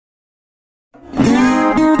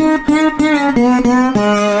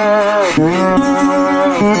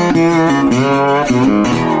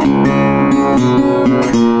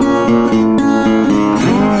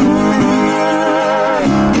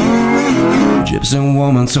Gypsy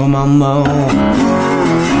woman to my mom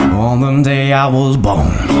on the day I was born.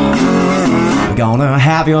 You're gonna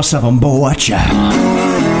have yourself a boy child.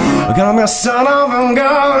 You're gonna be a son of a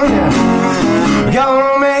gun. You're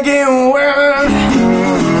gonna make you work,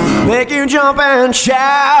 make you jump and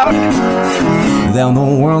shout. Then the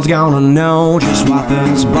world's gonna know just what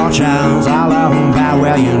this boy child's all about.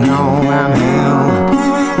 Well, you know I'm him.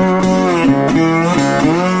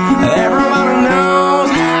 Everybody knows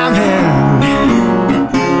I'm him.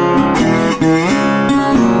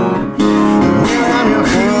 Well, I'm your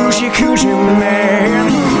Coochie man.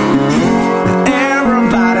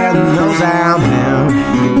 Everybody knows I'm him.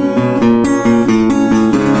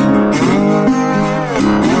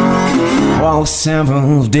 On the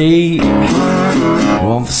 7th day,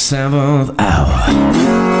 on the 7th hour,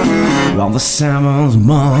 on the 7th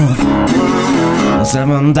month, the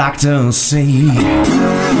 7th doctors say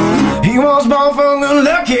he was born for good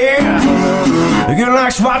lucky. Good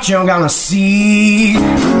luck's what you're gonna see.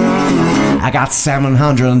 I got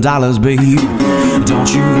 $700, babe.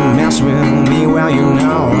 Don't you mess with me, well, you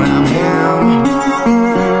know I'm him.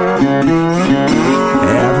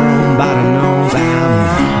 Everybody knows I'm him.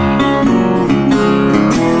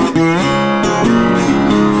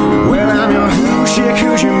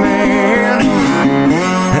 Coochie man.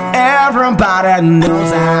 Everybody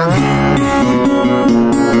knows I'm him.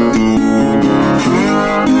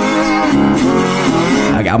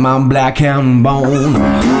 I got my black and bone.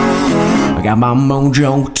 I got my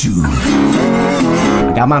mojo too.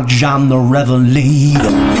 I got my John the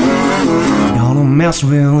Revelator. Gonna mess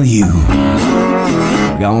with you.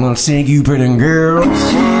 Gonna take you pretty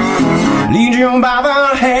girls, lead you by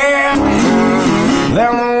the hand.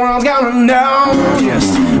 Then the world's gonna know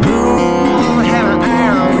just who the hell I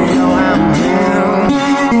am. You know I'm him.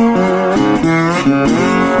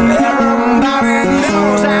 Everybody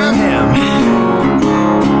knows I'm him.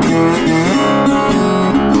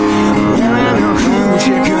 Well, I'm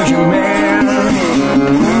your Coochie man.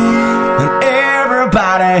 And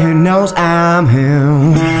everybody knows I'm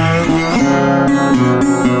him.